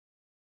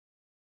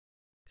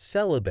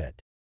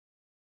Celibate.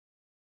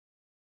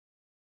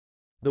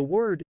 The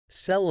word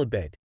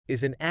celibate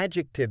is an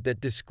adjective that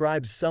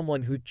describes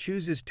someone who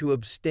chooses to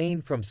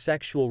abstain from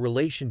sexual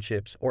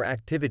relationships or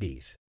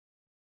activities.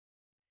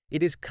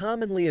 It is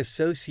commonly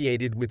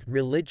associated with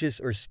religious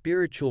or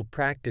spiritual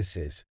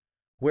practices,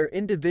 where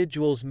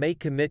individuals may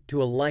commit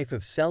to a life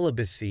of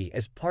celibacy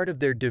as part of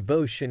their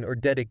devotion or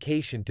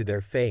dedication to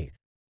their faith.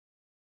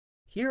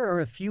 Here are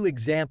a few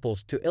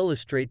examples to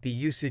illustrate the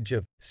usage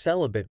of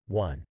celibate.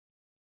 1.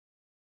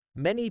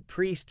 Many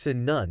priests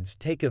and nuns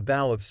take a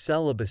vow of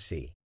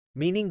celibacy,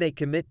 meaning they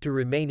commit to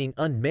remaining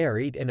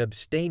unmarried and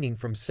abstaining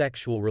from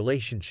sexual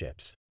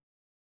relationships.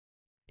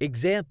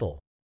 Example: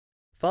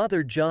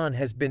 Father John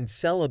has been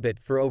celibate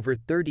for over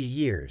 30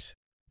 years,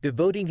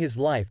 devoting his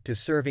life to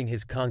serving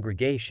his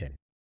congregation.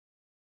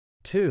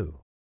 2.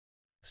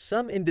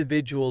 Some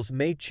individuals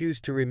may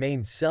choose to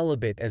remain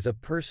celibate as a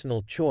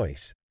personal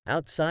choice,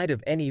 outside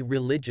of any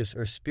religious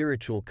or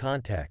spiritual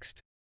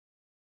context.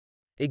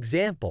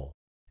 Example: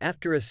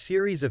 after a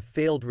series of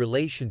failed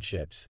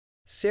relationships,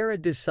 Sarah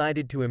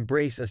decided to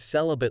embrace a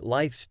celibate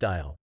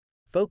lifestyle,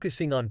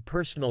 focusing on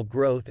personal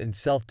growth and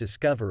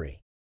self-discovery.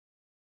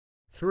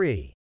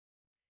 3.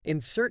 In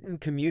certain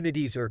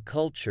communities or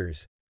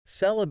cultures,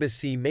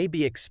 celibacy may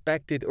be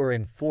expected or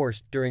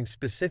enforced during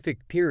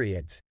specific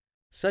periods,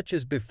 such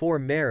as before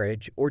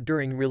marriage or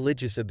during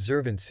religious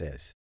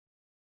observances.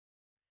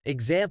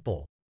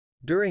 Example: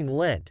 during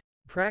Lent,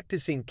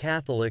 practicing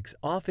Catholics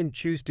often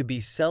choose to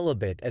be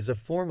celibate as a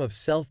form of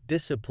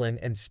self-discipline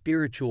and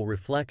spiritual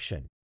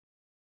reflection.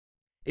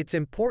 It's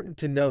important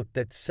to note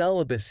that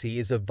celibacy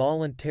is a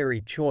voluntary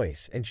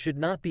choice and should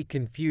not be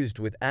confused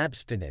with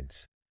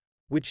abstinence,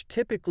 which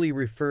typically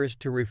refers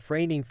to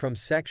refraining from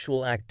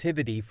sexual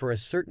activity for a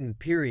certain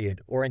period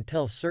or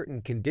until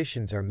certain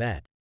conditions are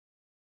met.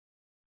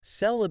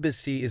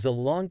 Celibacy is a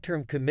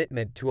long-term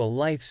commitment to a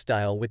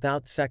lifestyle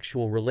without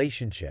sexual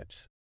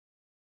relationships.